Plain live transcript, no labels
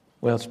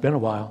Well, it's been a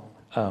while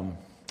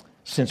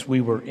since we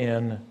were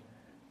in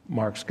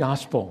Mark's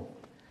Gospel,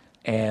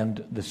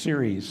 and the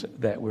series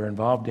that we're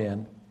involved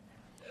in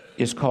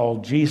is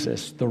called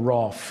Jesus, the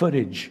Raw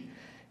Footage.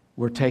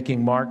 We're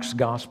taking Mark's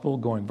Gospel,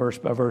 going verse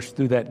by verse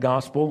through that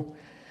Gospel.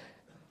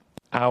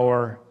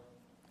 Our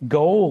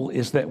goal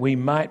is that we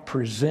might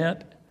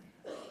present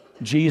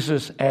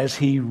Jesus as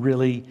he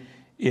really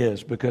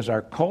is, because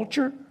our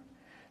culture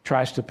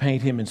tries to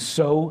paint him in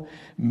so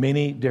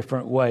many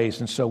different ways.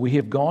 And so we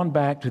have gone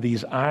back to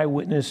these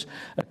eyewitness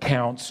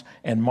accounts,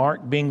 and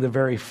Mark, being the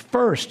very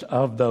first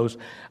of those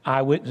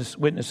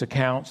eyewitness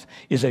accounts,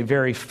 is a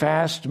very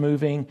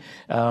fast-moving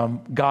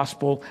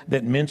gospel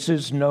that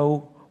minces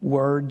no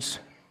words.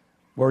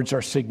 Words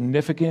are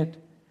significant,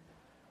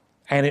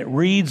 and it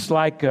reads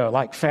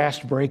like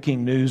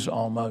fast-breaking news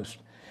almost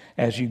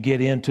as you get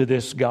into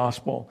this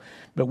gospel.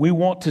 But we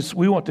want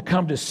to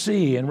come to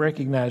see and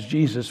recognize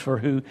Jesus for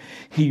who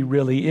he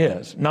really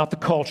is, not the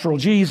cultural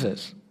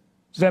Jesus.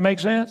 Does that make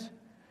sense?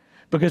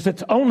 Because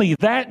it's only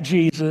that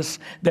Jesus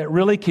that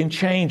really can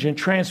change and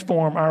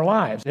transform our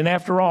lives. And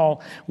after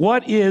all,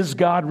 what is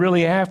God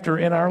really after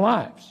in our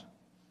lives?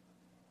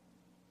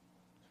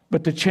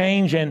 But to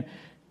change and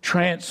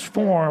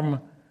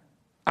transform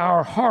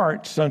our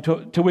hearts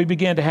until we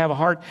begin to have a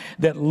heart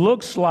that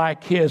looks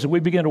like his.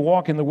 We begin to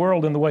walk in the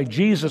world in the way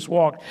Jesus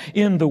walked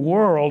in the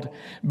world,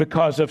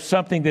 because of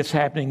something that's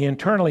happening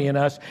internally in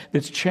us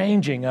that's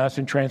changing us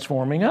and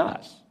transforming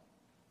us.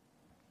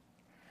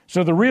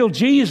 So the real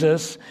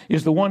Jesus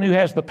is the one who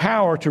has the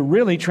power to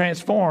really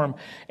transform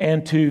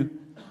and to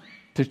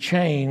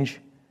change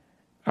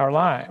our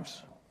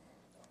lives.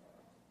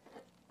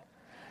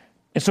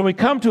 And so we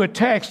come to a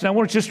text, and I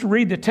want just to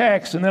read the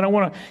text, and then I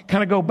want to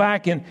kind of go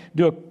back and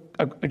do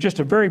just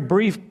a very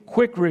brief,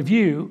 quick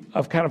review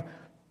of kind of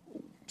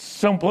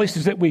some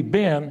places that we've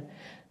been.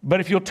 But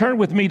if you'll turn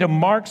with me to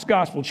Mark's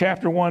Gospel,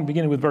 chapter 1,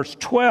 beginning with verse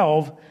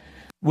 12,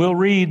 we'll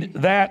read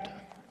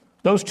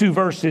those two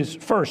verses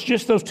first,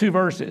 just those two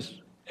verses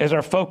as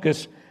our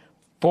focus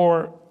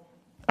for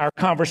our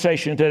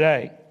conversation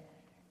today.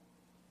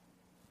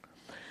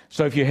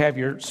 So if you have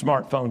your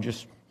smartphone,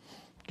 just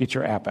get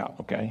your app out,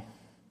 okay?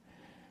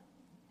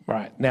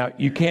 Right. Now,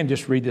 you can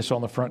just read this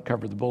on the front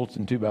cover of the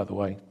bulletin too, by the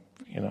way.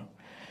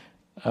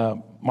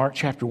 Mark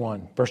chapter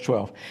 1, verse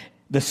 12.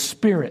 The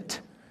Spirit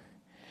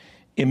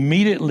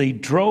immediately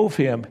drove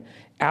him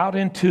out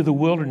into the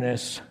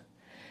wilderness,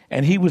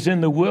 and he was in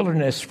the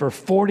wilderness for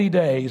 40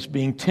 days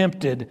being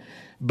tempted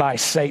by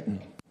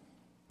Satan.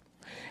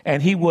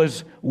 And he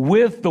was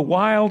with the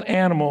wild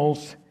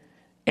animals,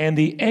 and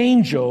the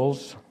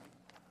angels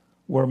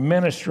were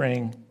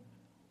ministering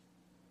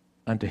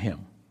unto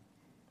him.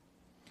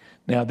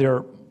 Now, there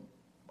are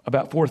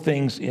about 4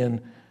 things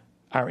in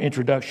our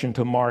introduction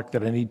to Mark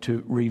that I need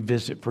to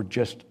revisit for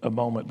just a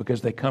moment,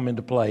 because they come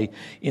into play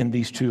in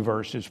these 2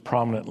 verses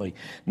prominently.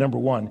 Number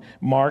 1,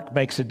 Mark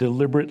makes a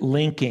deliberate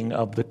linking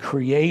of the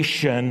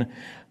creation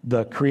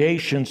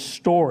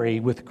story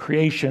with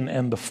creation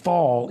and the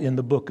fall in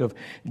the book of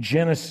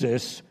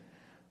Genesis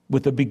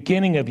with the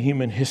beginning of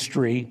human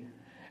history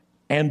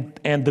and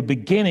the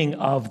beginning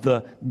of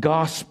the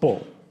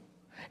gospel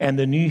and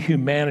the new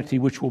humanity,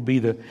 which will be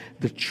the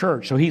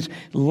church. So he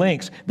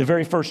links the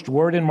very first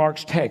word in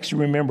Mark's text, you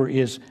remember,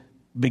 is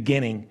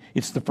beginning.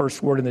 It's the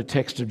first word in the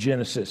text of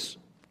Genesis.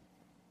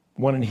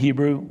 One in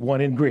Hebrew, one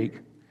in Greek.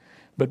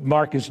 But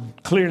Mark is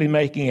clearly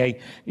making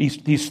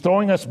he's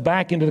throwing us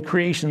back into the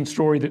creation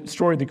story, the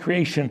story of the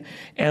creation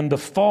and the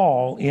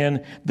fall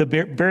in the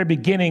very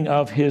beginning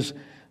of his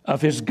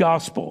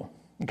gospel.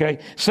 Okay.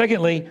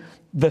 Secondly,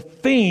 the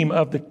theme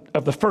of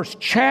the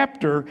first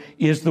chapter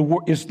is the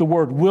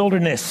word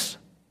wilderness.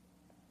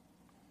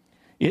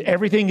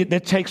 Everything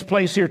that takes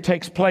place here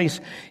takes place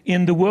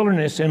in the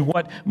wilderness, and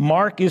what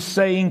Mark is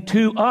saying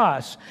to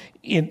us,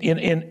 he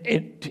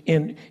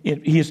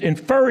is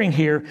inferring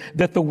here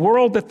that the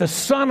world that the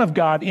Son of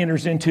God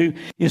enters into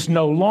is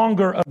no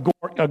longer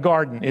a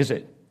garden, is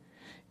it?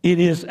 It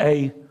is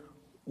a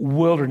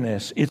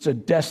wilderness. It's a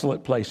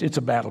desolate place. It's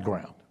a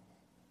battleground,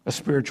 a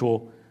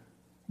spiritual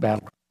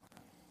battleground,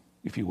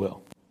 if you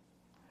will.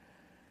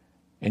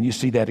 And you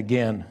see that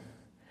again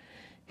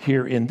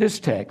here in this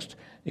text,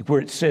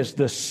 where it says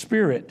the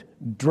Spirit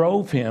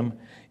drove him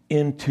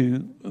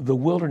into the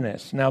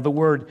wilderness. Now, the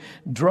word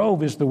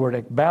drove is the word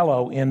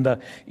ekbalo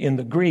in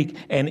the Greek,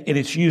 and it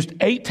is used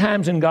 8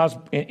 times in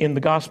the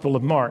Gospel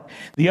of Mark.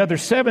 The other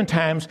 7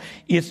 times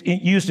it's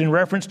used in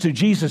reference to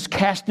Jesus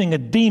casting a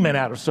demon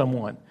out of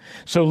someone.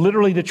 So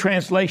literally the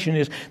translation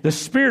is the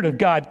Spirit of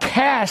God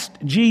cast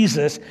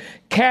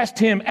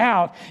him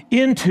out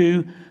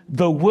into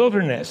the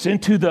wilderness,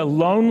 into the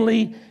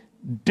lonely,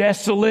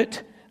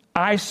 desolate,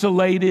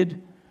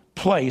 isolated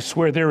place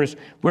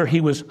where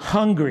he was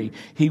hungry,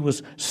 he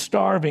was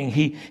starving,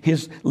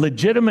 his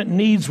legitimate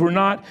needs were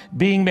not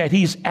being met.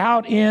 He's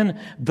out in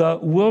the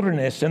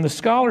wilderness, and the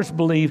scholars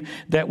believe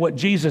that what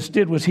Jesus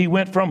did was he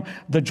went from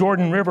the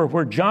Jordan River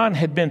where John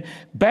had been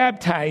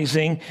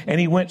baptizing, and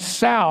he went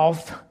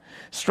south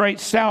straight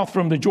south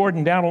from the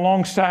Jordan down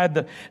alongside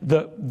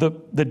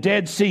the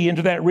Dead Sea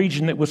into that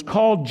region that was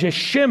called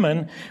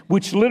Jeshimon,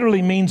 which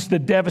literally means the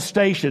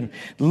devastation.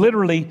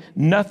 Literally,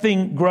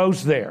 nothing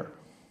grows there.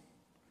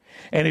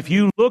 And if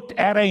you looked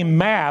at a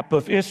map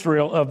of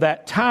Israel of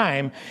that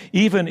time,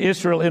 even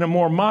Israel in a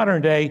more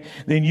modern day,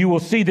 then you will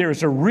see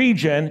there's a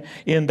region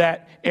in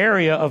that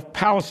area of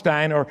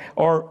Palestine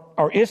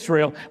or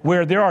Israel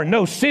where there are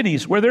no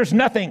cities, where there's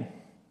nothing.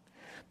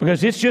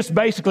 Because it's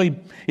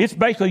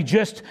basically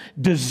just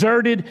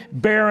deserted,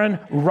 barren,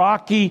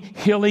 rocky,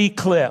 hilly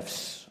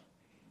cliffs.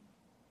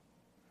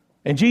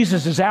 And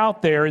Jesus is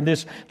out there in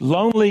this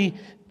lonely,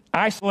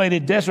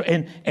 isolated desert,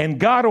 and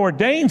God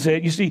ordains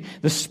it. You see,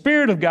 the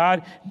Spirit of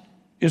God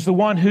is the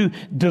one who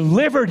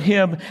delivered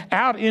him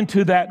out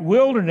into that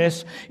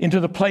wilderness, into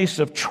the place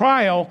of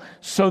trial,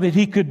 so that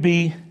he could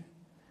be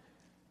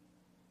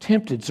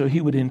tempted, so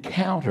he would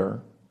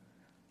encounter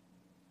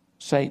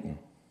Satan,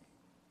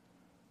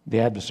 the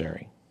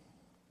adversary.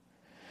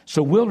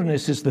 So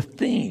wilderness is the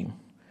theme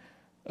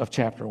of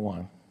chapter 1.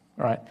 All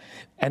right.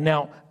 And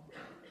now,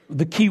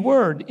 the key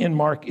word in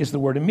Mark is the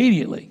word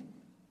immediately.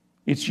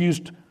 It's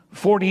used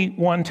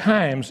 41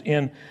 times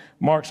in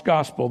Mark's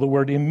gospel, the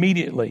word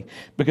immediately,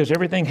 because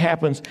everything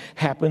happens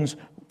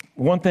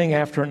one thing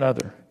after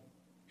another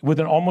with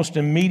an almost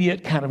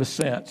immediate kind of a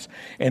sense.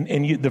 And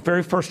the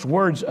very first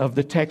words of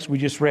the text we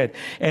just read,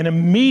 and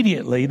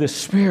immediately the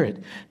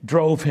Spirit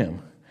drove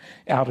him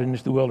out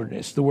into the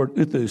wilderness. The word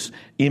uthus,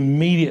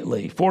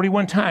 immediately,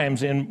 41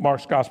 times in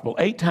Mark's gospel,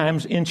 8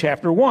 times in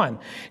chapter 1,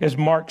 as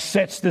Mark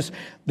sets the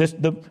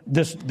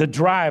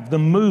drive, the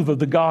move of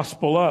the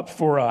gospel up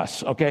for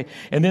us. Okay,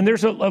 and then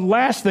there's a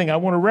last thing I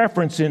want to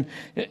reference in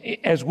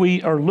as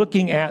we are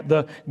looking at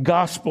the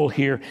gospel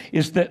here,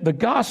 is that the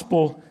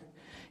gospel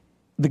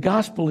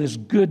is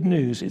good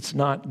news. It's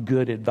not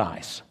good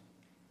advice.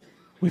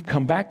 We've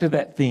come back to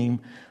that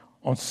theme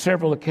on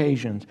several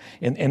occasions.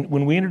 And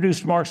when we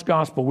introduced Mark's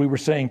gospel, we were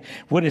saying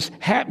what is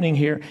happening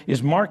here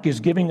is Mark is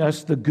giving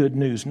us the good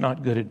news,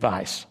 not good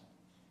advice,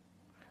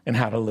 and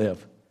how to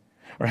live,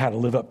 or how to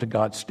live up to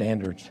God's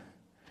standards.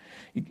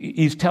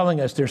 He's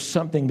telling us there's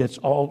something that's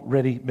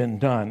already been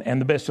done. And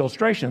the best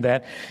illustration of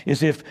that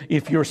is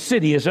if your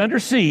city is under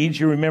siege,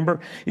 you remember,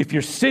 if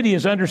your city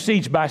is under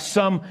siege by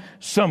some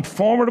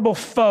formidable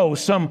foe,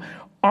 some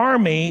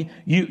army,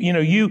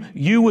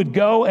 you would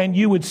go and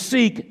you would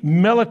seek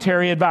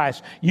military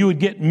advice. You would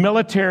get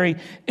military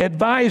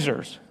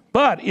advisors.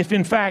 But if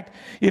in fact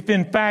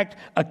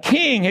a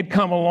king had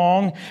come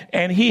along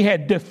and he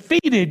had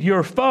defeated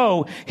your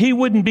foe, he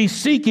wouldn't be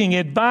seeking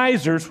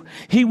advisors.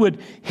 He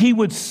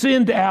would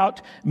send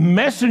out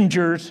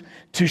messengers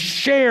to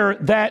share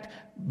that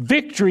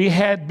victory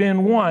had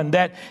been won,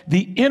 that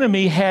the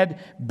enemy had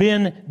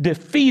been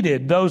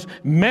defeated. Those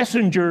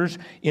messengers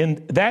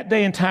in that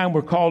day and time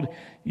were called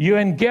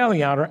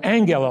euangelion or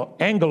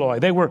angeloi.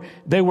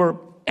 They were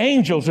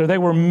angels, or they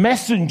were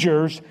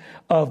messengers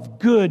of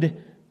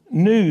good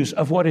news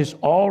of what has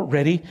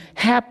already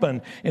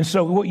happened. And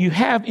so what you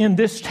have in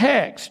this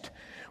text,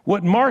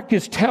 what Mark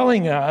is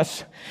telling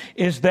us,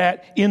 is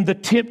that in the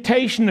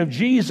temptation of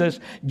Jesus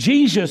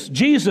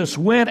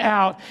went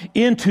out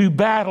into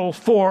battle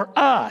for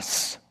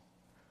us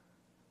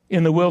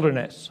in the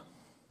wilderness.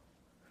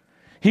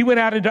 He went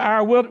out into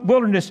our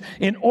wilderness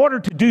in order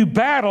to do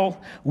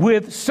battle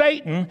with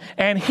Satan,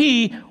 and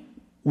he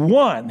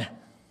won.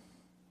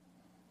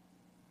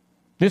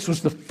 This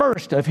was the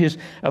first of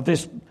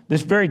this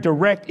very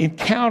direct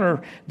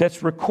encounter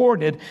that's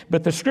recorded.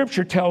 But the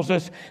scripture tells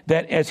us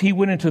that as he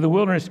went into the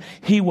wilderness,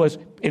 he was,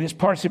 in his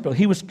participle,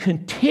 he was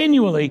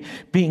continually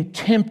being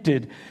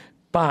tempted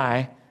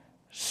by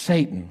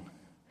Satan.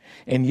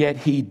 And yet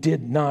he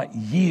did not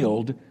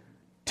yield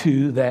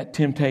to that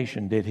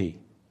temptation, did he?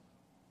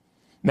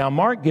 Now,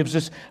 Mark gives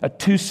us a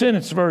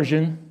 2-sentence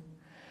version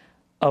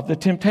of the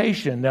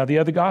temptation. Now, the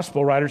other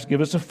gospel writers give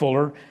us a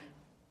fuller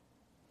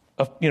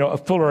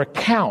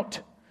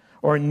account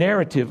or a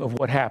narrative of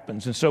what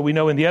happens. And so we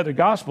know in the other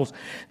Gospels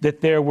that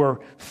there were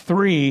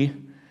 3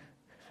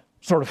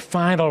 sort of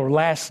final or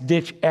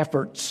last-ditch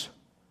efforts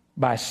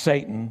by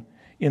Satan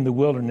in the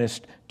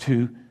wilderness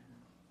to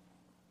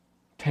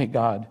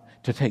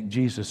take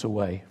Jesus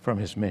away from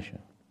his mission,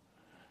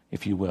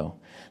 if you will.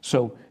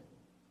 So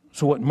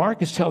what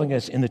Mark is telling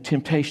us in the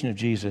temptation of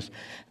Jesus,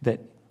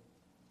 that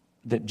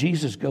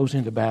Jesus goes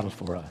into battle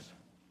for us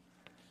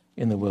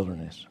in the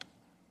wilderness.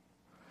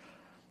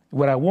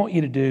 What I want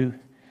you to do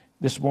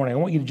this morning, I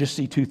want you to just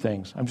see 2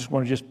 things. I just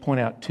want to point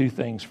out 2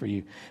 things for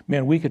you.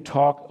 Man, we could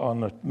talk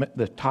on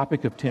the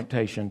topic of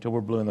temptation till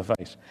we're blue in the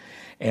face.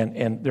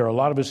 And there are a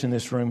lot of us in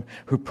this room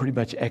who are pretty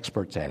much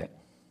experts at it.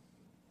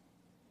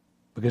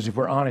 Because if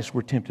we're honest,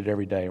 we're tempted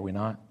every day, are we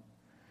not?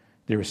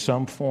 There is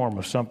some form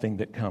of something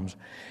that comes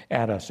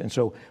at us. And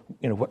so,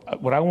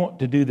 what I want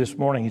to do this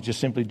morning is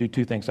just simply do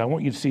 2 things. I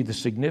want you to see the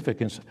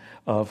significance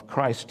of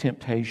Christ's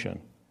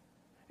temptation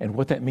and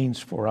what that means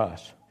for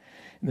us.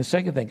 And the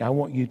second thing, I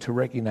want you to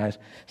recognize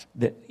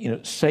that,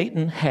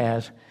 Satan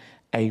has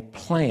a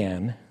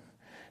plan.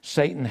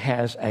 Satan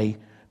has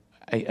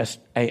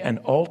an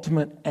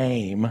ultimate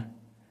aim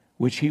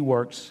which he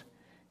works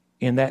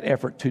in that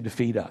effort to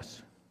defeat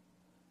us.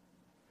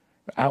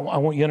 I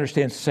want you to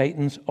understand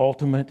Satan's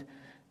ultimate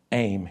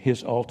aim,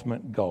 his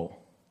ultimate goal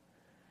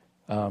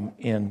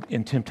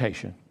in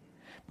temptation.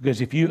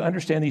 Because if you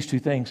understand these two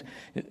things,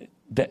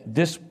 that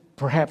this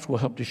perhaps will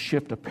help to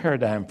shift a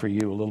paradigm for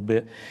you a little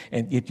bit,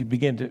 and if you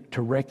begin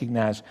to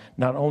recognize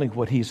not only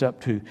what he's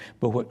up to,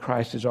 but what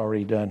Christ has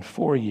already done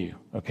for you.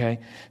 Okay,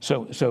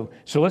 so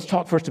let's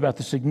talk first about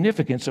the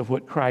significance of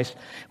what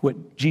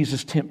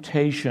Jesus'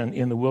 temptation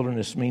in the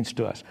wilderness means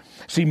to us.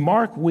 See,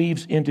 Mark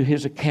weaves into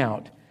his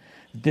account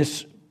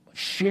this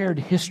shared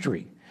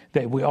history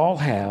that we all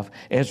have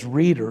as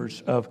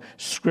readers of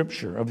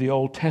Scripture, of the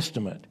Old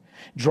Testament,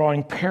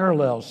 drawing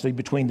parallels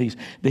between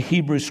the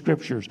Hebrew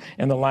Scriptures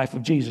and the life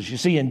of Jesus. You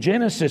see, in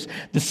Genesis,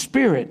 the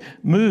Spirit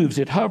moves,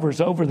 it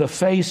hovers over the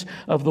face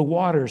of the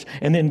waters,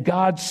 and then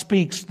God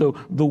speaks the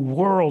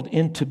world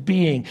into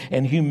being,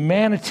 and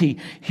humanity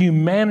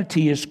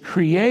is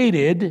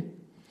created,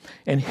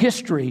 and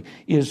history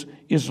is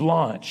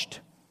launched.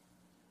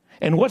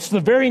 And what's the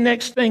very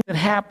next thing that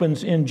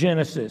happens in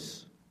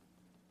Genesis?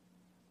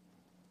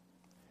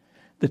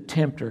 The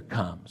tempter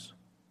comes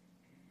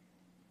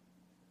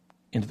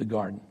into the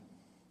garden.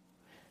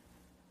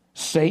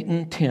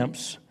 Satan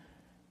tempts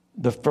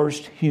the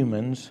first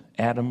humans,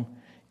 Adam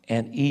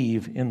and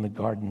Eve, in the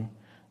Garden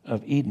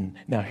of Eden.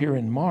 Now, here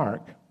in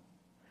Mark,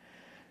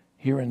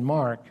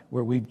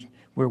 where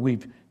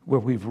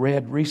we've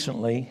read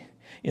recently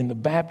in the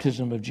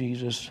baptism of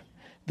Jesus,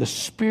 the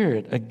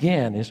Spirit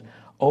again is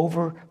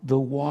over the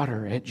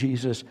water at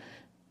Jesus'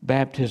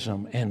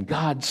 baptism, and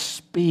God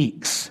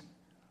speaks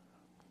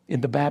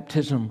in the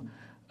baptism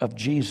of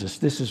Jesus.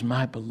 This is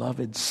my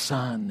beloved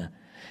Son,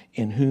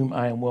 in whom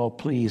I am well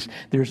pleased.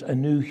 There's a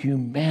new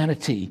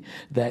humanity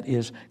that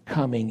is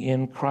coming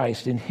in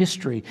Christ, and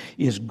history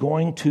is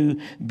going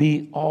to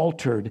be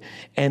altered.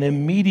 And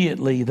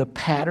immediately the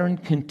pattern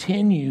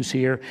continues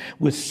here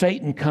with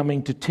Satan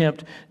coming to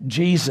tempt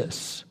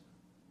Jesus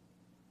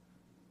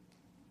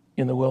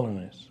in the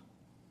wilderness.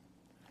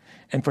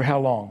 And for how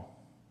long?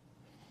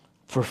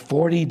 For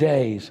 40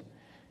 days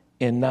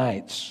and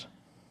nights.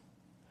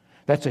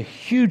 That's a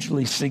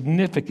hugely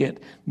significant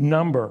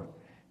number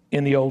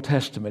in the Old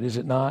Testament, is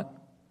it not?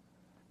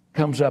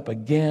 Comes up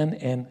again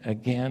and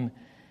again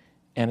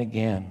and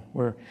again.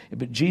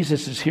 But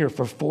Jesus is here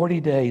for 40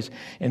 days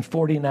and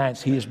 40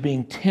 nights. He is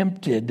being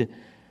tempted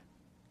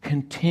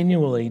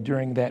continually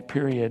during that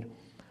period.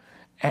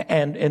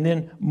 And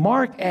then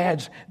Mark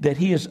adds that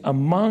he's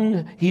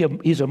amongst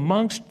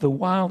the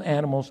wild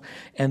animals,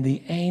 and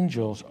the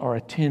angels are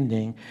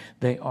attending.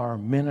 They are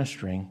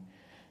ministering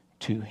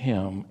to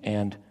him.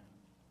 And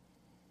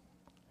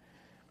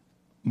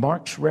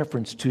Mark's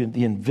reference to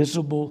the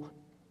invisible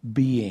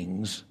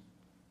beings,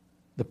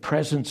 the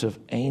presence of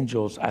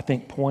angels, I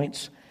think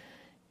points,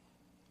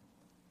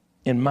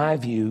 in my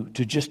view,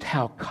 to just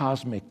how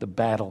cosmic the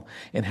battle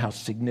and how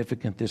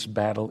significant this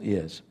battle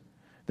is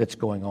that's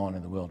going on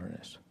in the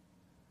wilderness.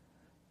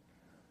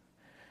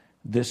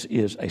 This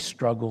is a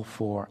struggle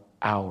for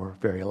our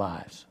very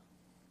lives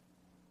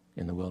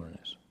in the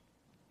wilderness.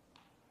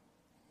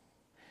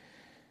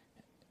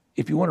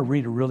 If you want to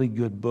read a really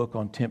good book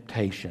on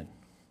temptation,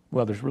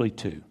 well, there's really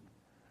two.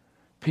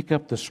 Pick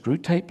up the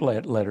Screwtape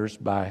Letters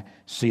by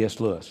C.S.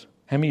 Lewis.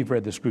 How many of you have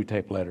read the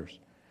Screwtape Letters?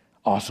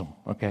 Awesome,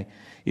 okay.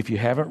 If you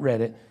haven't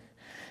read it,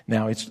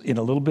 now it's in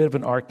a little bit of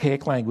an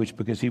archaic language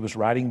because he was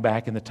writing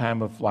back in the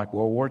time of like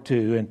World War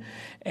II,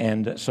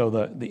 and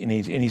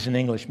he's an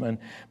Englishman.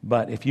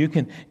 But if you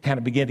can kind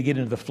of begin to get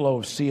into the flow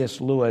of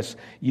C.S. Lewis,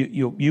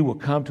 you will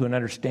come to an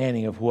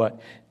understanding of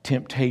what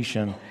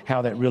temptation,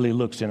 how that really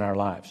looks in our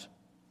lives,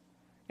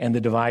 and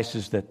the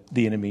devices that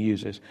the enemy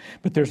uses.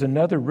 But there's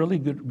another really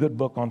good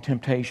book on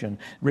temptation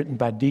written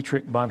by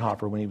Dietrich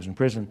Bonhoeffer when he was in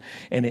prison,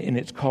 and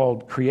it's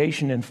called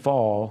Creation and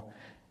Fall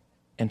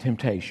and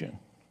Temptation.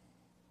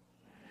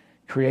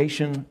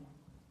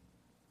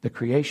 The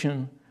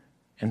creation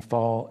and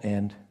fall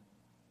and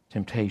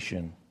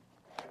temptation.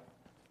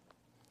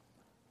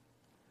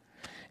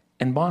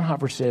 And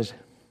Bonhoeffer says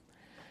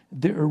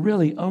there are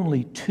really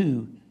only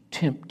two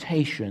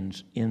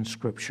temptations in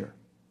Scripture.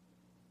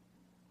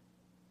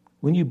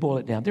 When you boil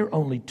it down, there are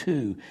only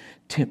two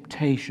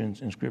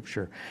temptations in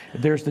Scripture.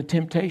 There's the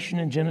temptation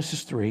in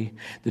Genesis 3,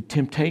 the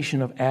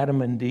temptation of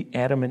Adam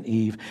and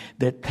Eve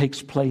that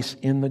takes place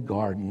in the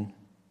garden.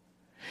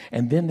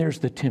 And then there's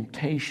the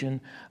temptation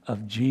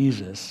of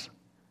Jesus,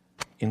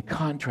 in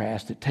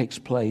contrast, that takes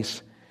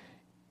place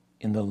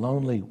in the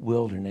lonely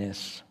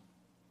wilderness.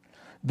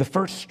 The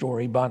first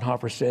story,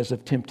 Bonhoeffer says,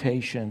 of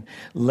temptation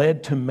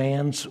led to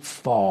man's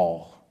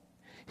fall,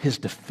 his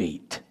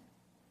defeat.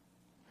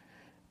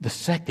 The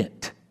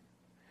second,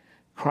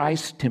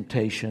 Christ's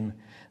temptation,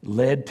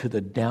 led to the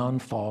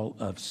downfall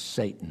of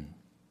Satan.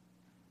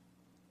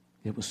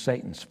 It was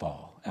Satan's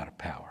fall out of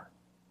power.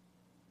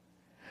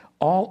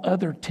 All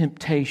other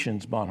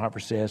temptations,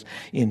 Bonhoeffer says,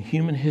 in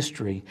human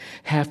history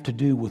have to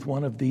do with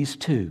one of these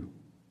two.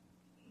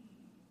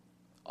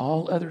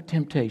 All other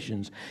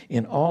temptations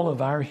in all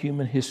of our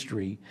human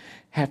history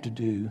have to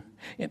do,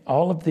 and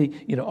all of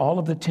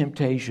the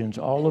temptations,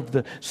 all of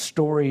the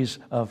stories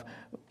of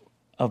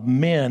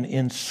men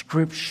in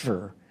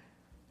Scripture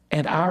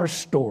and our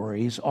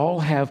stories all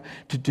have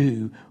to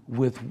do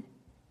with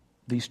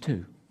these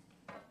two.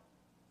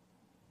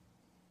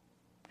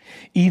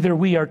 Either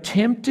we are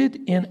tempted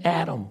in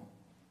Adam,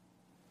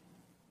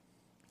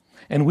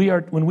 and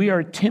when we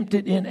are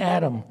tempted in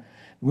Adam,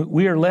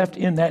 we are left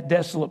in that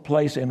desolate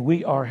place, and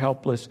we are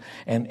helpless,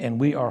 and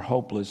we are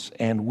hopeless,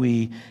 and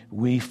we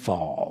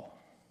fall.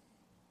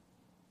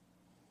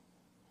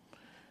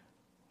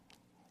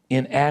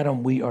 In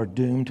Adam, we are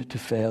doomed to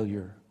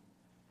failure.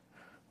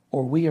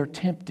 Or we are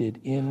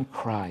tempted in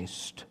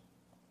Christ.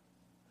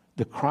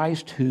 The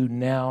Christ who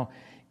now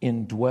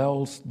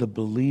indwells the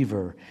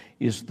believer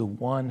is the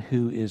one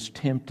who is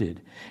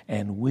tempted,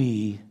 and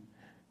we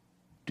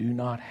do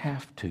not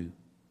have to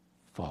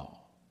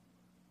fall.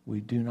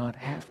 We do not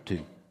have to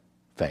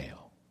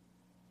fail.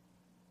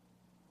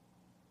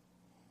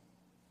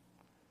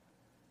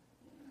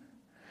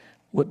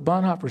 What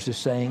Bonhoeffer is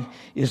saying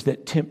is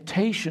that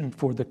temptation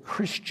for the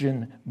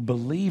Christian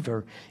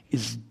believer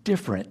is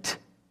different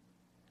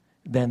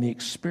than the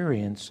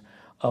experience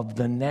of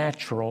the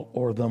natural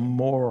or the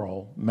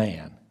moral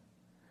man.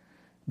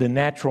 The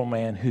natural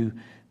man who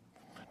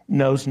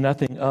knows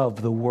nothing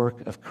of the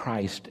work of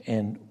Christ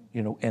and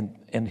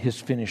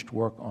his finished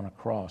work on a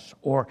cross.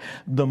 Or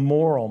the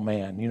moral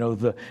man,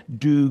 the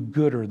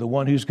do-gooder, the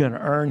one who's going to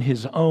earn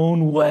his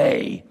own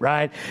way,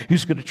 right?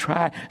 Who's going to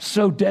try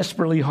so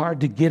desperately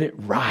hard to get it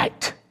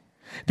right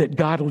that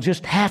God will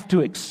just have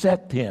to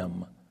accept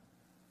him.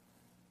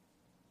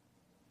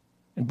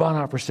 And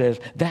Bonhoeffer says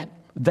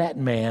that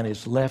man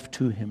is left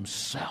to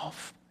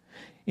himself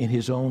in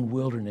his own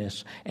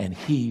wilderness, and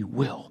he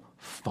will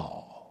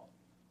fall.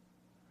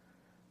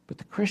 But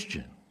the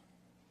Christian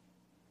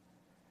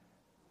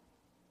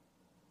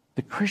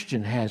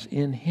has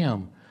in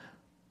him,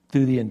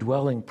 through the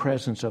indwelling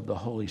presence of the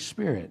Holy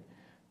Spirit,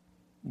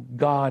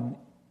 God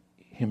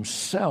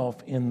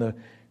himself in the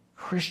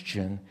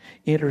Christian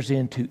enters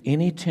into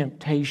any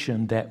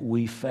temptation that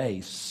we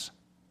face.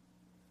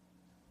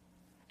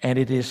 And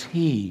it is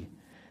he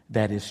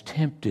that is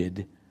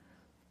tempted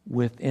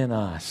within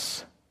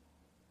us.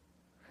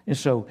 And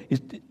so,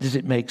 does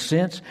it make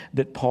sense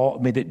that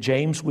that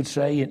James would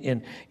say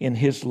in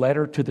his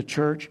letter to the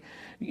church,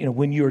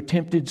 when you are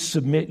tempted,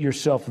 submit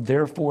yourself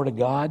therefore to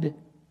God?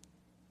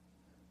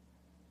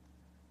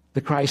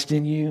 The Christ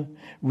in you,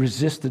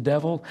 resist the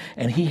devil,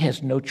 and he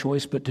has no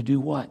choice but to do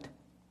what?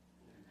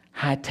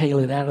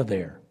 Hightail it out of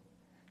there.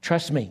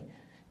 Trust me,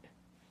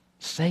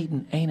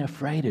 Satan ain't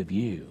afraid of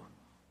you.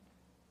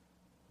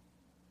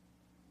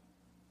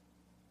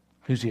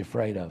 Who's he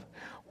afraid of?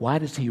 Why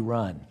does he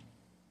run?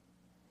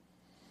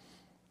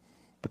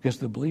 Because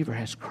the believer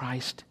has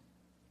Christ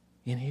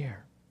in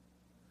here.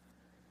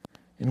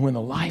 And when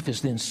the life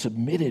is then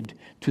submitted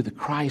to the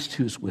Christ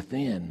who's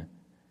within,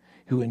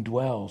 who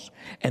indwells,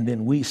 and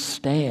then we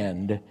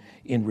stand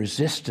in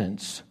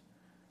resistance,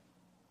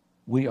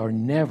 we are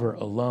never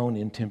alone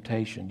in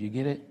temptation. Do you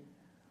get it?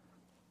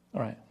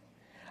 All right.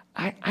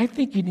 I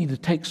think you need to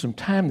take some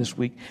time this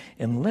week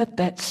and let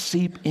that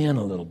seep in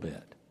a little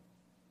bit.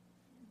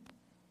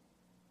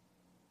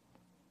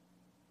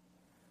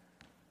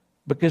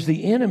 Because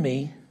the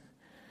enemy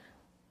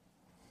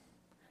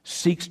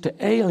seeks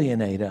to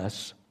alienate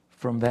us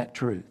from that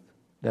truth,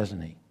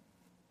 doesn't he?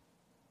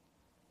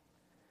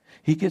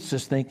 He gets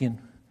us thinking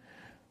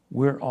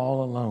we're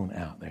all alone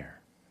out there.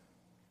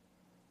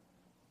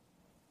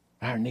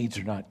 Our needs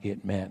are not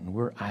getting met, and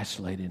we're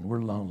isolated, and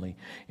we're lonely,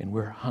 and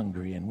we're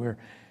hungry, and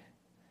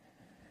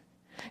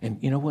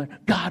you know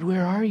what? God,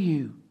 where are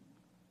you?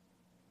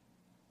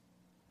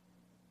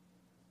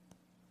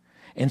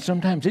 And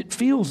sometimes it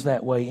feels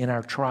that way in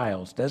our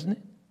trials, doesn't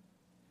it?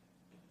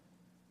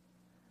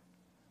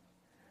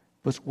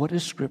 But what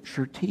does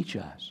Scripture teach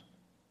us?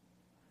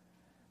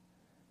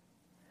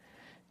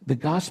 The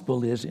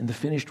gospel is in the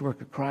finished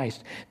work of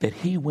Christ that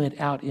he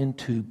went out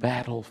into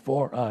battle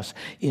for us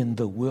in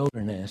the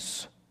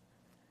wilderness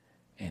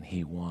and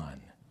he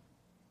won.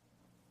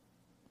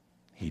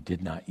 He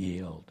did not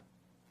yield.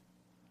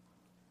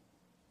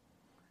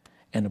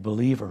 And a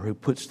believer who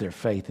puts their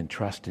faith and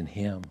trust in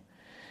him,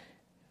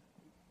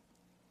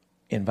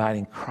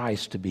 inviting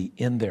Christ to be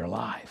in their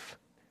life,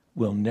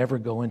 will never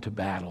go into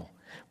battle,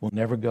 will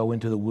never go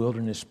into the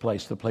wilderness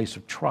place, the place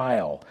of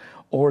trial,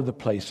 or the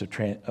place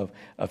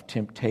of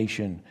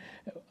temptation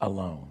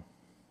alone.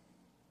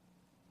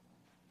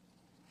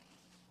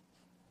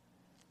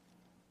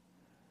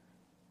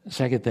 The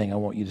second thing I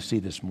want you to see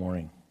this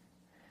morning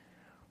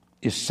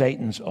is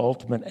Satan's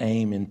ultimate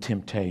aim in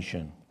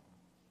temptation.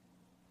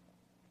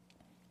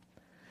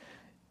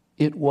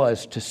 It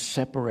was to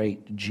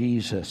separate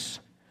Jesus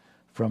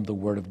from the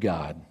Word of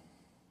God,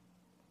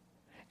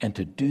 and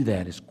to do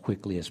that as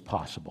quickly as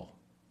possible.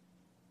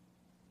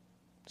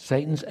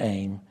 Satan's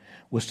aim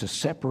was to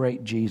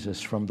separate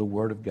Jesus from the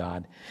Word of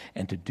God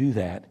and to do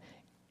that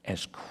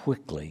as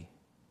quickly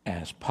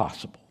as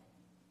possible.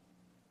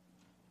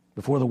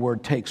 before the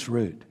word takes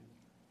root.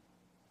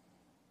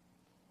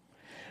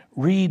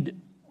 Read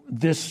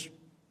this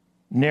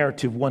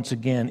narrative once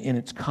again in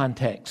its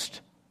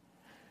context.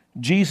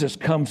 Jesus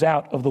comes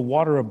out of the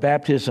water of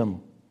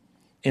baptism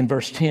in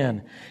verse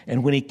 10.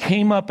 And when he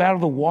came up out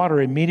of the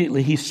water,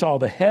 immediately he saw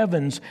the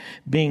heavens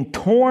being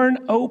torn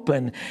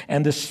open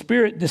and the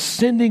Spirit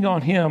descending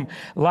on him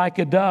like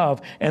a dove.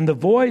 And the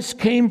voice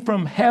came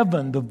from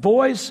heaven, the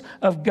voice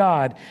of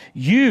God.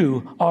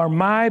 You are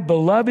my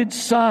beloved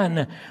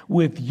Son.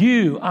 With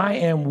you I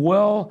am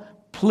well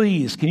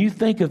pleased. Can you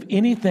think of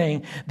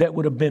anything that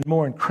would have been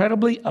more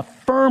incredibly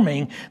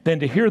affirming than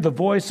to hear the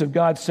voice of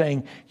God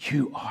saying,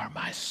 you are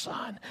my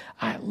Son.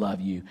 I love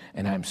you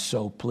and I'm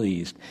so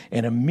pleased.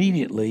 And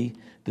immediately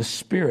the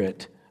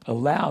Spirit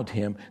allowed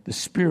him, the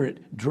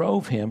Spirit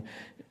drove him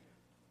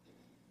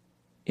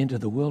into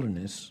the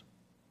wilderness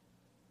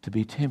to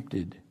be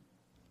tempted.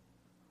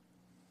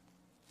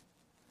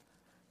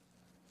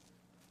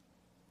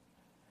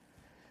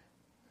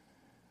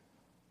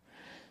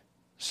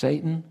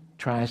 Satan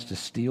tries to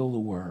steal the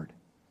Word,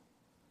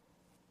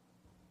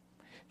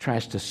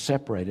 tries to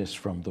separate us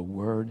from the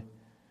Word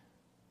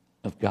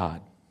of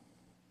God.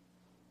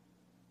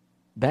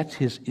 That's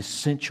his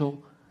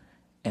essential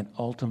and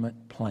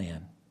ultimate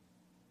plan.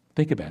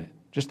 Think about it.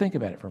 Just think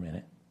about it for a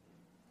minute.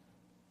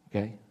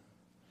 Okay?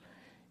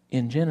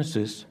 In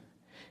Genesis,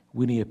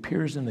 when he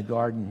appears in the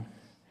garden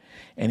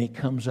and he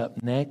comes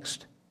up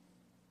next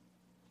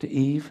to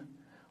Eve,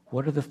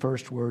 what are the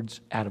first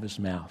words out of his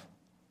mouth?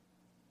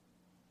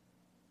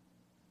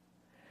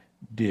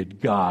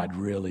 Did God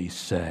really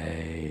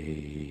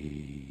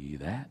say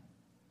that?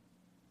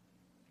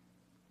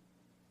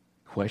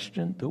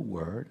 Question the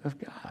Word of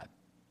God.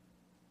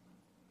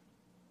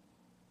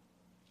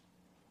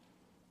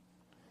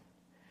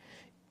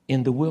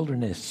 In the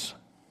wilderness,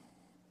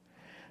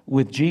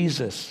 with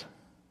Jesus,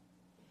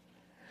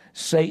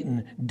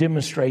 Satan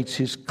demonstrates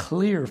his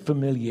clear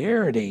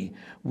familiarity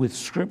with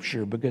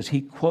Scripture because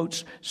he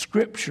quotes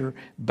Scripture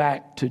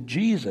back to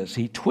Jesus.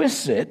 He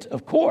twists it,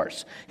 of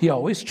course. He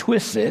always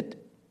twists it.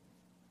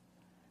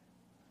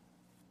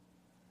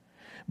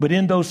 But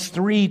in those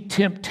three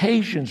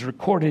temptations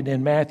recorded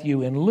in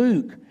Matthew and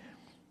Luke,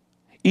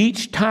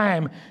 each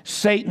time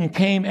Satan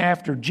came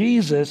after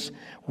Jesus,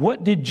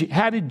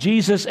 how did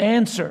Jesus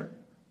answer?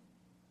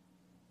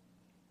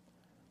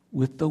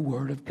 With the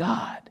Word of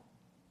God.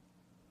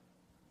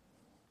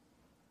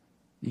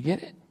 You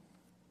get it?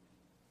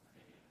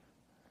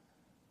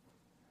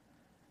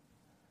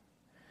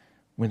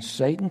 When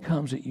Satan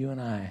comes at you and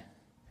I,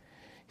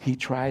 he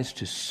tries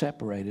to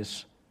separate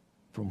us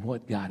from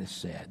what God has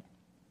said,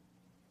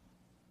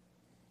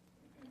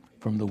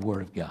 from the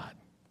Word of God.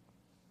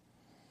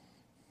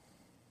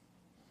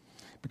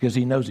 Because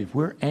he knows if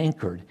we're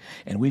anchored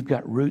and we've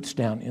got roots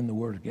down in the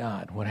Word of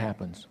God, what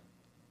happens?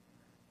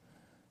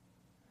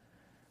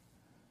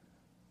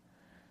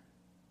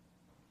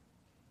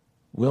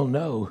 We'll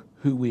know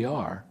who we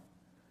are,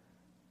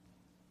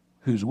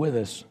 who's with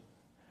us,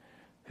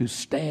 who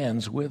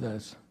stands with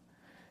us,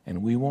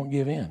 and we won't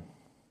give in.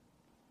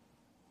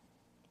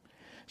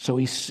 So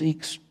he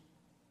seeks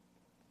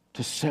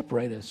to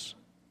separate us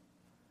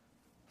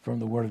from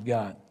the Word of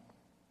God.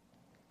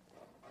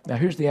 Now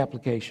here's the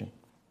application.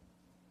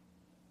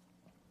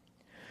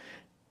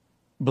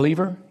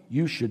 Believer,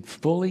 you should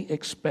fully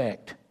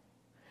expect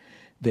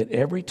that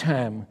every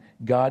time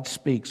God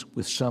speaks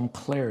with some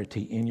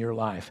clarity in your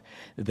life,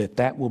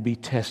 that will be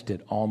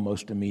tested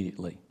almost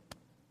immediately.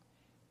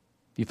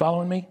 You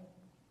following me?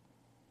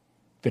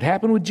 If it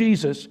happened with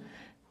Jesus,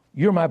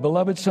 you're my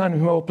beloved Son, in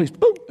whom I will please.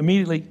 Boom,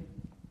 immediately,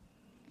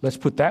 let's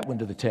put that one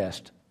to the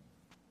test.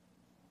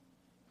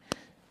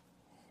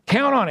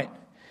 Count on it.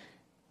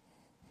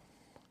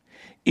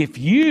 If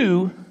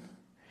you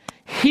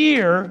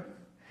hear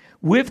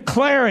with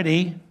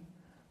clarity,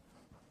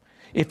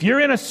 if you're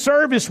in a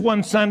service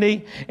one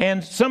Sunday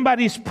and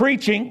somebody's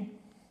preaching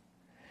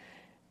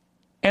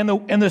and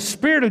the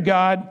Spirit of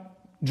God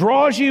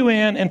draws you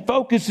in and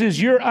focuses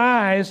your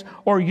eyes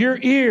or your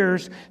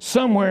ears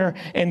somewhere,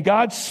 and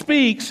God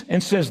speaks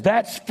and says,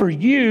 that's for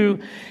you,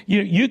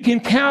 you can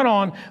count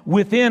on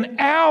within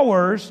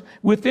hours,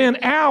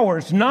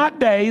 not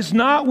days,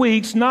 not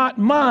weeks, not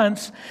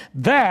months,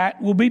 that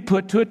will be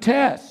put to a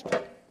test.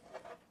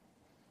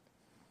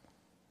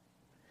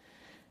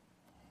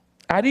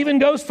 I'd even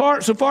go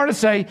so far to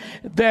say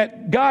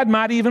that God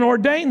might even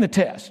ordain the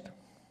test.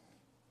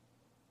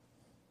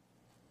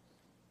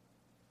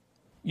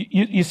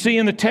 You see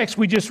in the text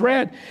we just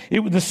read,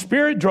 the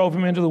Spirit drove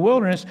him into the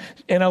wilderness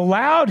and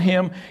allowed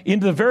him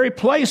into the very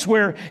place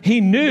where he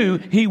knew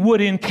he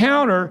would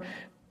encounter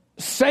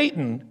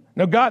Satan.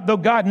 Now, though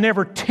God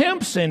never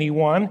tempts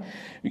anyone,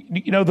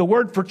 the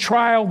word for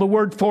trial, the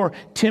word for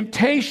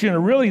temptation are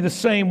really the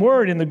same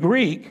word in the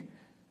Greek.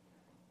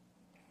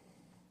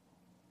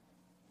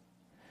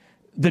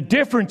 The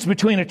difference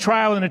between a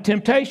trial and a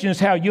temptation is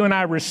how you and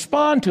I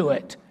respond to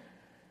it.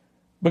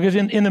 Because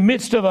in the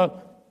midst of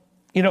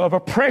a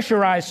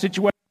pressurized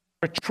situation,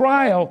 a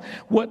trial,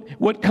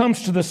 what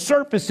comes to the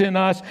surface in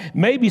us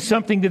may be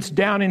something that's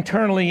down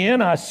internally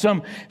in us,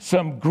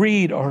 some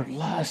greed or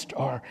lust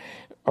or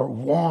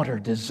want or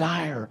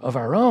desire of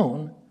our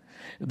own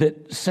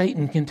that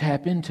Satan can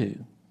tap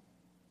into.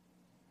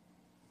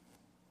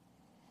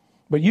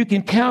 But you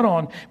can count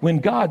on when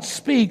God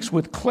speaks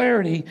with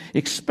clarity,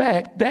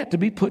 expect that to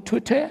be put to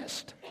a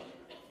test.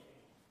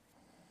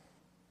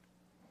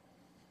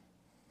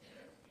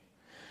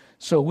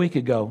 So a week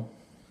ago,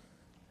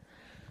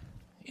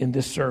 in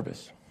this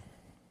service,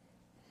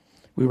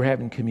 we were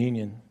having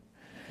communion,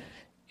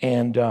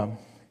 and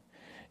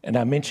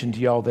I mentioned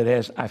to y'all that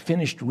as I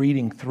finished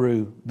reading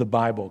through the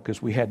Bible,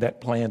 because we had that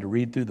plan to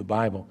read through the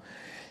Bible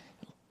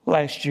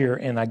last year,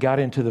 and I got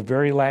into the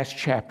very last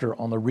chapter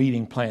on the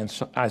reading plan,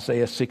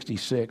 Isaiah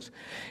 66,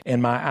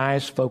 and my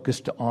eyes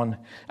focused on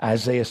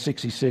Isaiah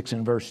 66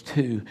 and verse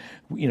 2,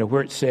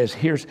 where it says,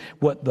 here's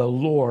what the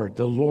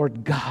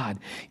Lord God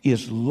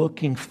is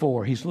looking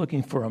for. He's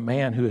looking for a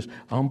man who is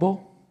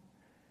humble,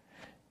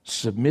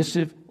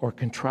 submissive, or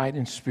contrite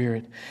in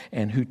spirit,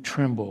 and who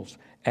trembles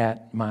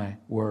at my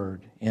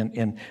word.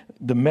 And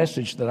the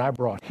message that I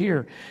brought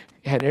here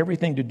had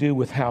everything to do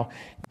with how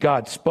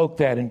God spoke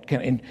that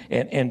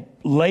and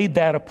laid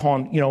that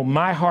upon,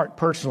 my heart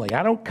personally.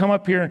 I don't come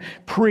up here and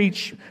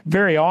preach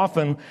very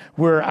often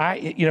where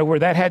where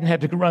that hadn't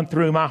had to run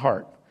through my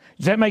heart.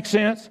 Does that make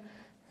sense?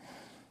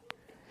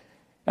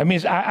 I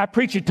mean, I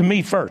preach it to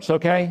me first,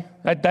 okay?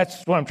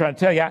 That's what I'm trying to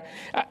tell you.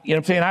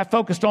 I'm saying? I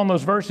focused on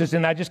those verses,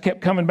 and I just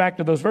kept coming back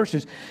to those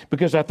verses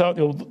because I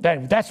thought,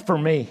 that's for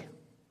me.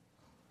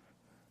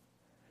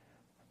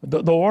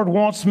 The Lord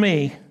wants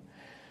me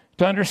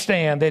to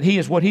understand that He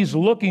is what He's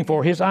looking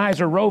for. His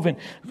eyes are roving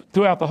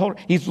throughout the whole.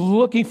 He's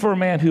looking for a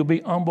man who will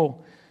be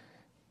humble,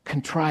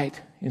 contrite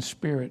in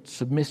spirit,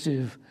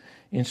 submissive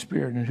in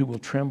spirit, and who will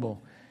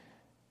tremble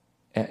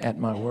at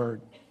my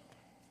word.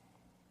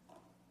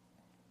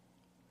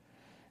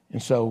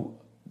 And so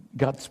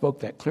God spoke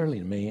that clearly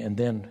to me. And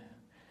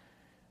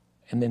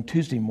then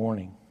Tuesday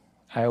morning,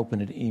 I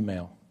opened an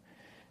email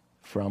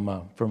from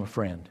a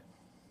friend.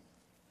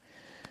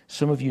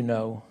 Some of you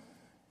know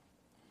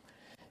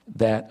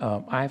that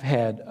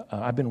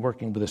I've been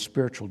working with a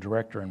spiritual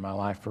director in my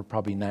life for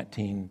probably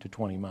 19 to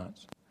 20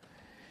 months.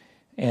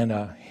 And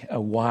a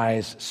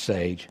wise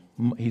sage.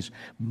 He's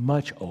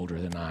much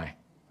older than I.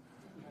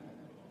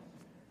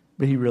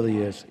 But he really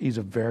is. He's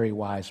a very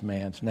wise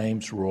man. His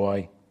name's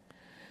Roy.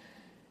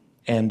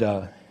 And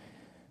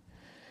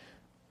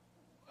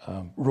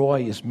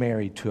Roy is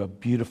married to a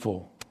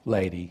beautiful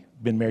lady,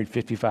 been married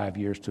 55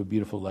 years to a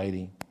beautiful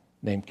lady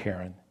named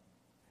Karen.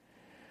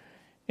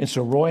 And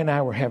so Roy and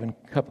I were having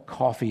a cup of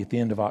coffee at the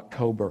end of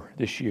October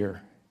this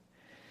year.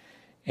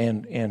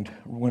 And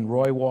when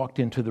Roy walked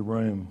into the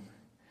room,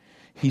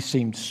 he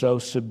seemed so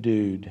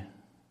subdued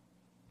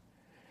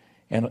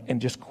and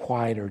just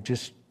quieter, he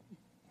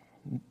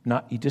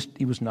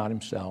was not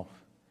himself.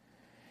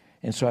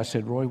 And so I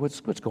said, Roy, what's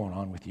going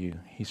on with you?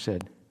 He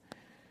said,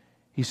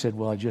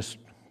 well, I just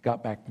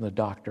got back from the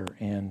doctor,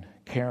 and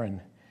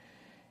Karen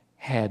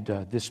had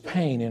this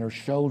pain in her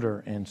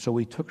shoulder, and so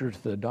we took her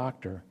to the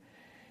doctor,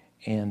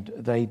 and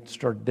they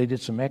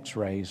did some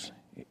x-rays,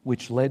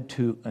 which led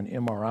to an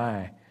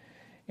MRI,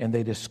 and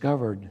they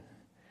discovered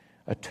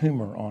a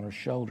tumor on her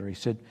shoulder. He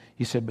said,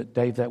 but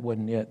Dave, that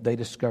wasn't it. They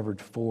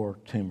discovered 4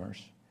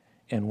 tumors,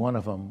 and one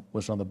of them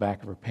was on the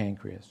back of her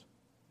pancreas.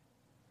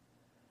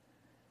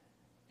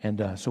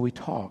 And so we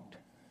talked.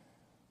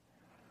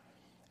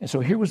 And so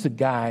here was the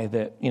guy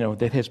that,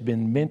 that has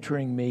been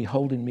mentoring me,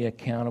 holding me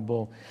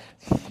accountable,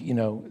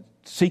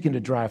 seeking to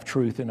drive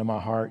truth into my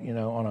heart,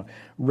 on a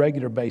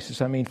regular basis.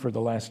 I mean, for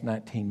the last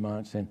 19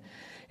 months. And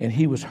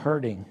he was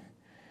hurting,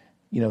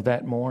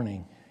 that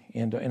morning.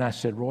 And I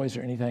said, Roy, is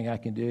there anything I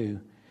can do?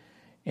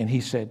 And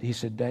he said,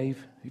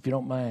 Dave, if you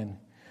don't mind,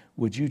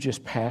 would you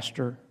just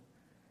pastor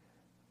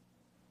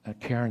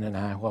Karen and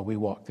I while we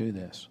walk through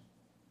this?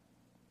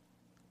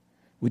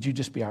 Would you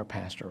just be our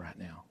pastor right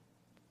now?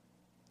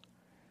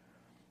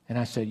 And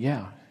I said,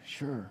 yeah,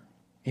 sure,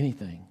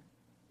 anything.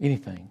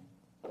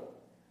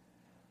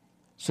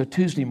 So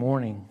Tuesday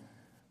morning,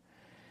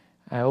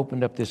 I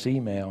opened up this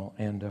email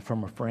and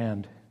from a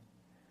friend,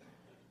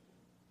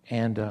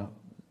 and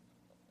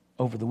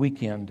over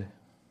the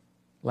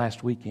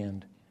last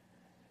weekend,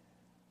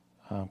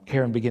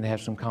 Karen began to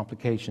have some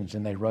complications,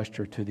 and they rushed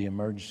her to the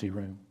emergency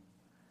room,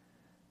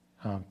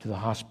 to the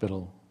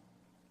hospital.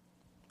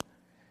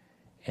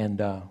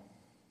 And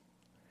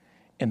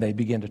they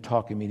began to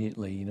talk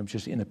immediately.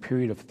 Just in a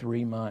period of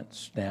 3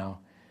 months now,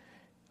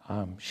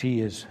 she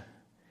is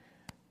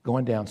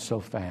going down so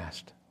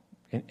fast.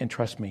 And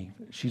trust me,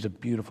 she's a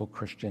beautiful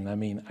Christian. I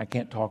mean, I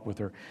can't talk with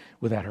her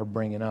without her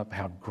bringing up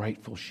how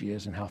grateful she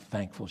is and how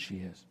thankful she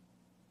is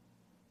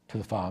to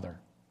the Father.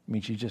 I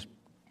mean, she's just,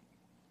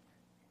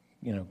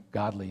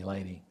 godly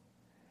lady.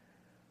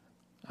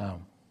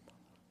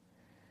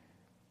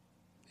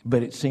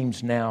 But it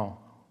seems now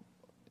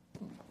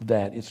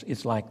that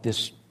it's like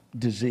this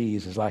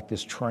disease is like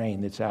this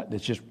train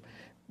that's just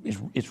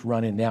it's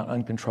running down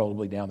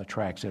uncontrollably down the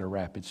tracks at a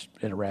rapid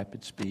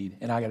speed.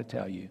 And I got to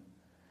tell you,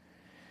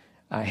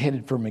 I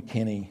headed for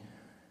McKinney,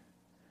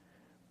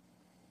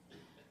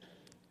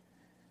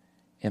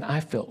 and I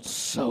felt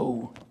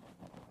so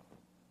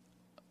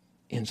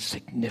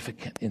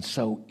insignificant and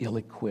so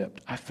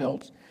ill-equipped. I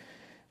felt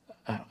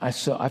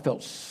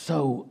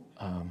so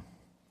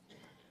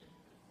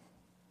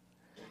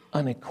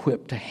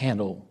unequipped to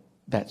handle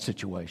that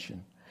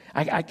situation.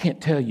 I can't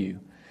tell you.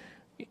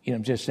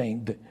 I'm just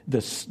saying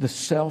the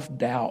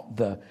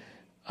self-doubt.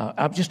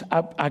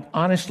 I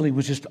honestly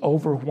was just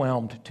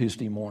overwhelmed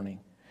Tuesday morning,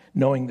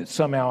 knowing that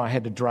somehow I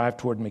had to drive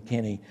toward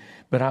McKinney.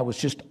 But I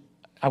was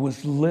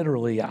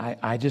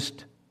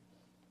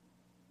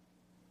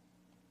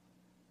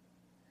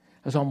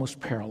almost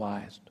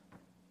paralyzed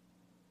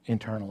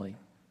internally.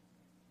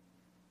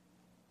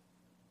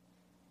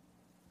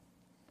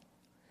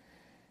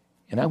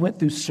 And I went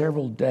through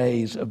several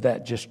days of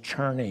that just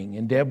churning,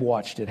 and Deb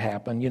watched it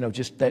happen,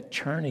 just that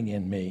churning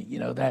in me,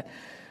 that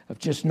of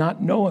just not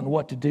knowing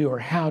what to do or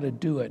how to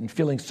do it, and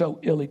feeling so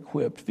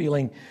ill-equipped,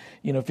 feeling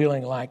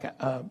like,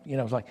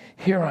 it's like,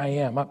 here I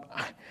am.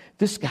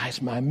 This guy's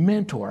my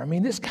mentor. I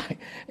mean, this guy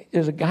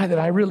is a guy that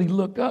I really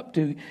look up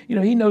to.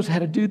 He knows how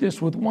to do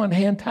this with one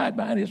hand tied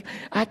behind his.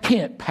 I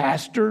can't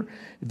pastor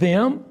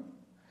them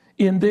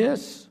in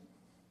this.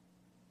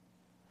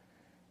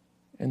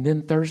 And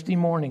then Thursday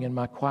morning in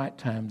my quiet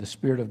time, the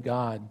Spirit of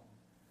God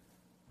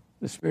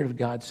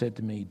said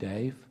to me,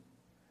 Dave,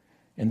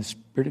 and the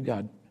Spirit of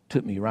God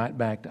took me right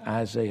back to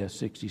Isaiah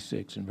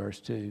 66 and verse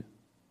 2.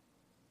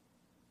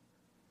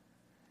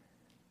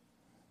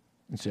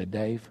 And said,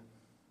 Dave,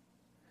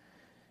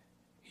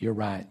 you're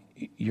right.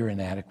 You're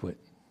inadequate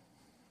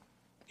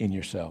in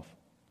yourself.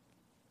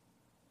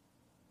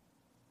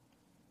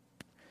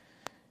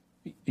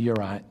 You're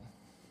right.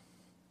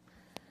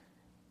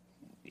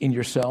 In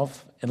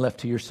yourself and left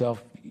to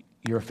yourself,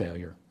 you're a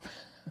failure.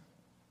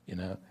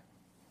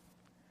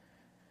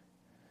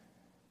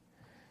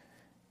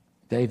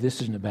 Dave,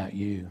 this isn't about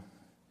you.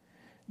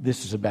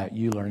 This is about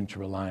you learning to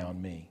rely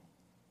on me.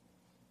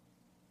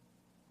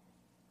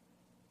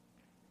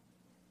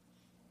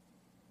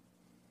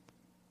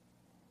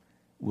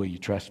 Will you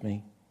trust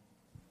me?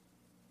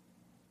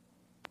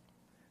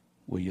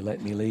 Will you let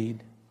me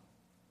lead?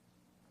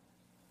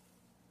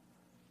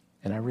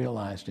 And I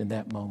realized in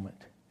that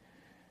moment,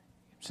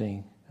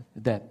 seeing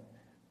that,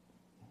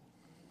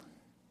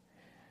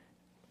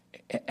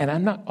 and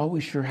I'm not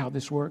always sure how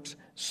this works.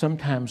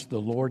 Sometimes the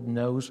Lord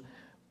knows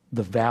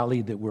the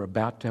valley that we're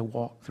about to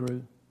walk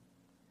through,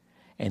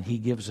 and He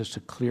gives us a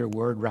clear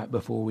word right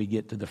before we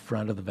get to the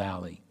front of the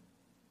valley.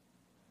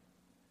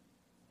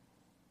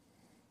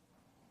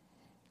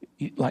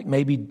 Like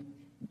maybe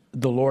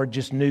the Lord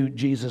just knew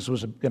Jesus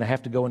was going to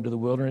have to go into the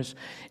wilderness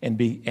and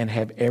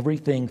have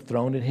everything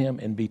thrown at Him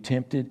and be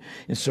tempted.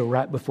 And so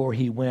right before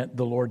He went,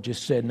 the Lord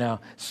just said, now,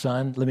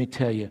 son, let me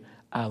tell you,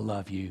 I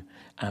love you.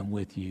 I'm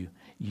with you.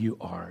 You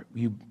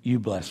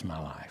bless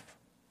my life.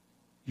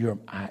 You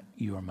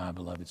are my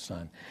beloved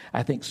son.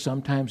 I think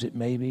sometimes it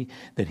may be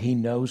that He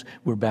knows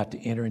we're about to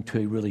enter into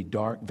a really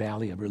dark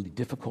valley, a really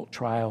difficult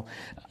trial,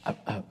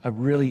 a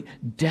really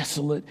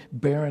desolate,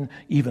 barren,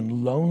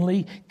 even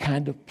lonely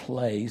kind of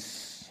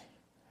place.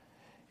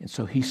 And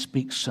so He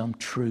speaks some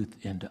truth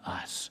into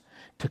us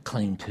to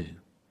cling to.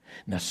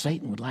 Now,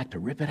 Satan would like to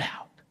rip it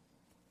out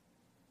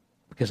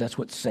because that's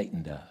what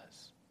Satan does.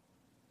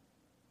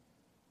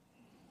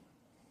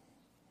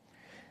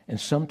 And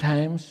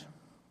sometimes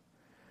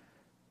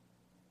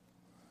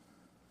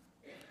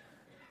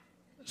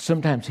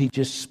he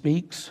just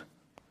speaks,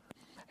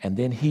 and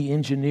then He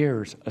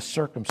engineers a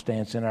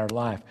circumstance in our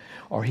life,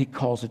 or He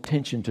calls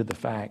attention to the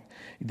fact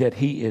that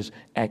He is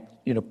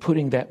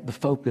putting the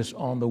focus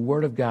on the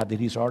Word of God that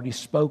He's already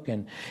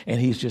spoken,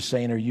 and He's just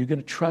saying, are you going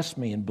to trust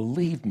me and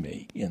believe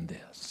me in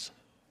this?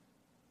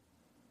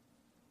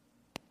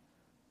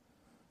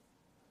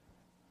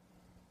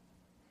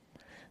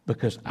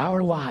 Because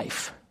our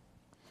life,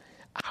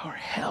 our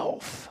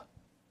health,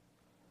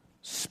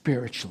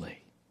 spiritually,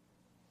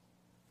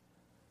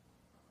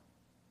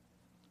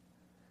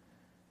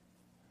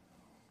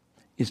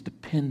 is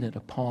dependent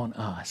upon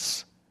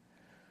us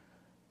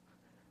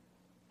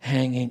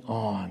hanging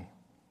on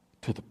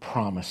to the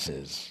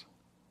promises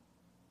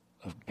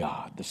of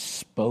God, the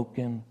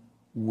spoken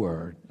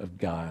word of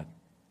God,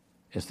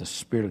 as the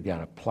Spirit of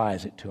God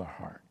applies it to our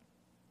heart.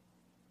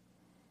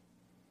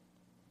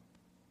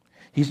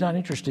 He's not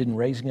interested in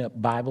raising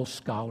up Bible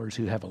scholars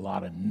who have a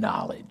lot of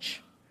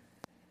knowledge.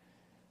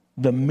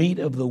 The meat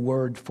of the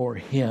word for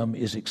Him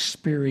is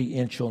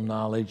experiential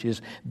knowledge,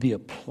 is the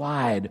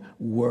applied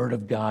Word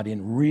of God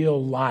in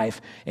real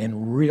life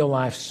and real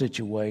life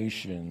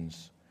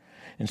situations.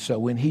 And so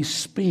when He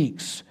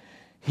speaks,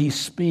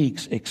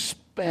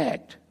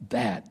 expect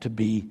that to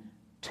be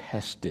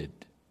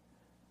tested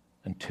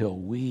until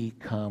we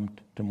come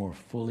to more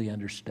fully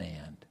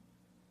understand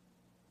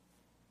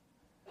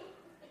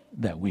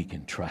that we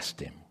can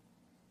trust Him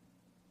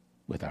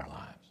with our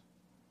lives.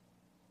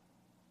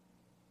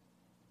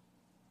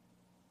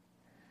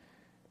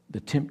 The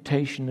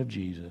temptation of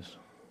Jesus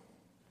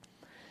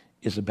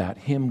is about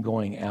him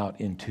going out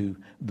into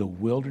the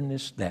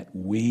wilderness that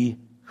we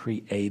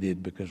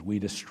created because we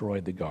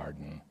destroyed the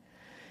garden.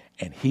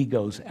 And he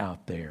goes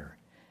out there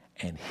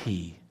and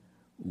he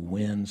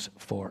wins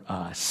for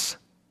us.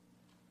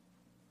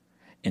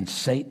 And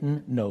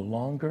Satan no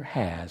longer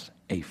has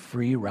a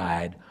free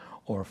ride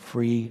or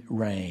free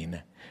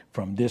reign.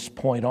 From this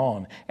point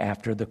on,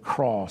 after the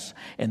cross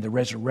and the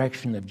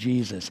resurrection of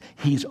Jesus,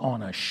 he's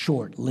on a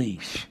short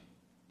leash.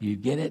 You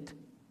get it?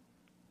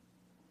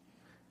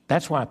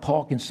 That's why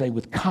Paul can say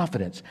with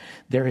confidence,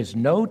 there is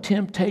no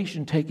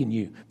temptation taken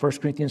you.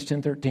 1 Corinthians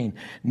 10:13.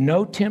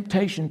 No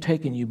temptation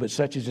taken you, but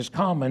such as is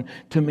common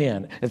to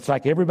men. It's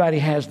like everybody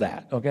has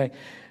that, okay?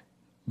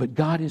 But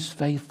God is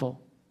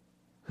faithful,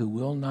 who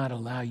will not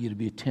allow you to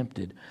be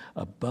tempted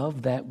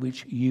above that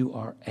which you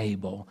are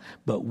able,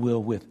 but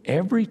will with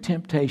every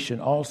temptation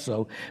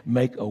also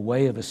make a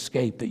way of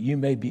escape that you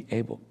may be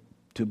able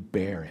to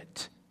bear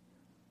it.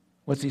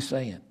 What's he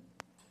saying?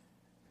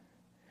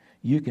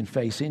 You can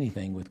face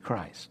anything with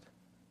Christ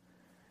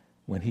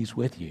when he's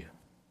with you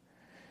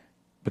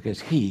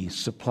because he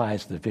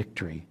supplies the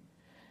victory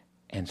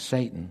and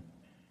Satan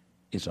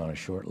is on a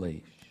short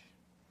leash.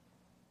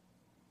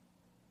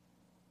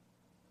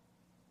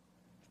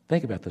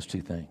 Think about those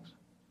two things.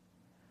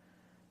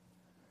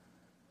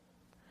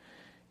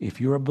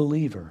 If you're a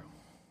believer,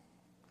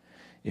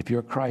 if you're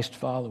a Christ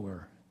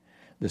follower,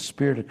 the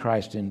Spirit of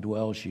Christ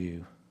indwells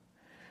you,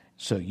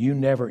 so you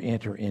never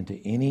enter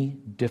into any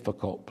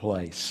difficult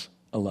place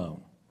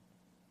alone.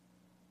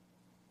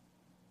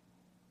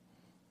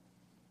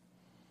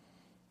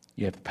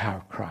 You have the power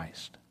of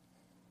Christ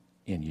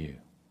in you.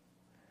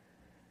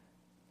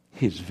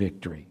 His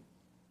victory,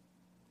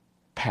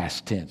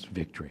 past tense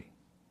victory.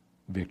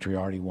 Victory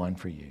already won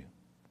for you.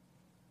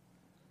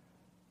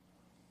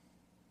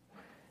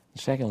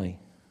 Secondly,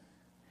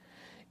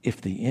 if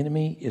the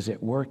enemy is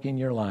at work in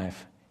your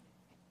life,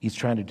 he's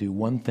trying to do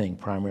one thing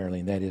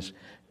primarily, and that is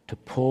to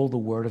pull the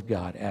Word of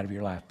God out of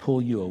your life,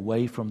 pull you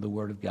away from the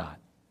Word of God.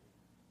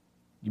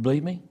 You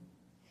believe me?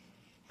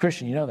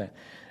 Christian, you know that.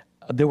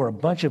 There were a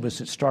bunch of us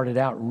that started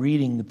out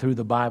reading through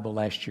the Bible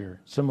last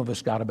year. Some of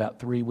us got about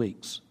 3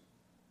 weeks.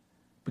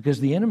 Because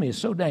the enemy is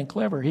so dang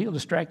clever, he'll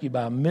distract you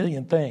by a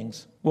million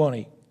things, won't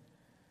he?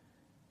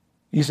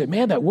 You say,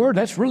 man, that word,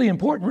 that's really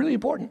important, really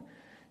important.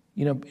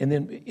 You know, and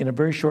then in a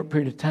very short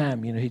period of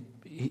time, you know,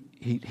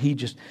 he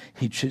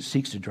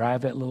seeks to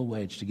drive that little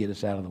wedge to get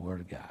us out of the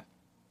Word of God.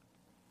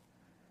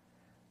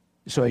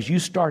 So as you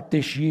start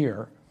this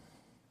year,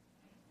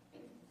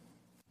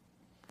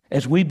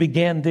 as we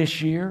began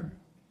this year,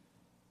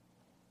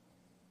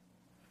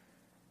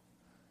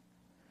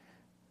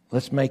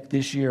 let's make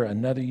this year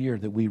another year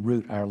that we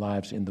root our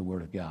lives in the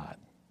Word of God.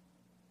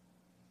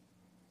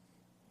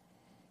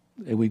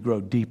 That we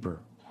grow deeper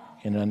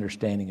in an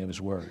understanding of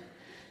His Word.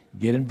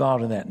 Get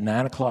involved in that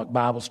 9 o'clock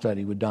Bible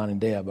study with Don and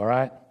Deb, all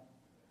right?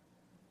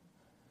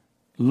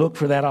 Look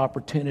for that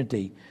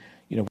opportunity,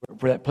 you know,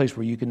 for that place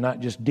where you can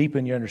not just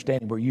deepen your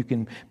understanding, where you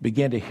can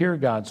begin to hear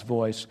God's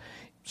voice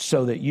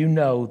so that you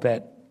know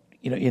that,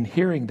 you know, in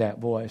hearing that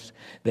voice,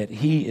 that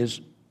He is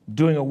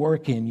doing a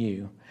work in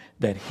you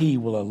that He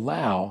will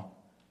allow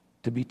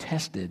to be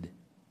tested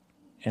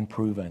and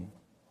proven.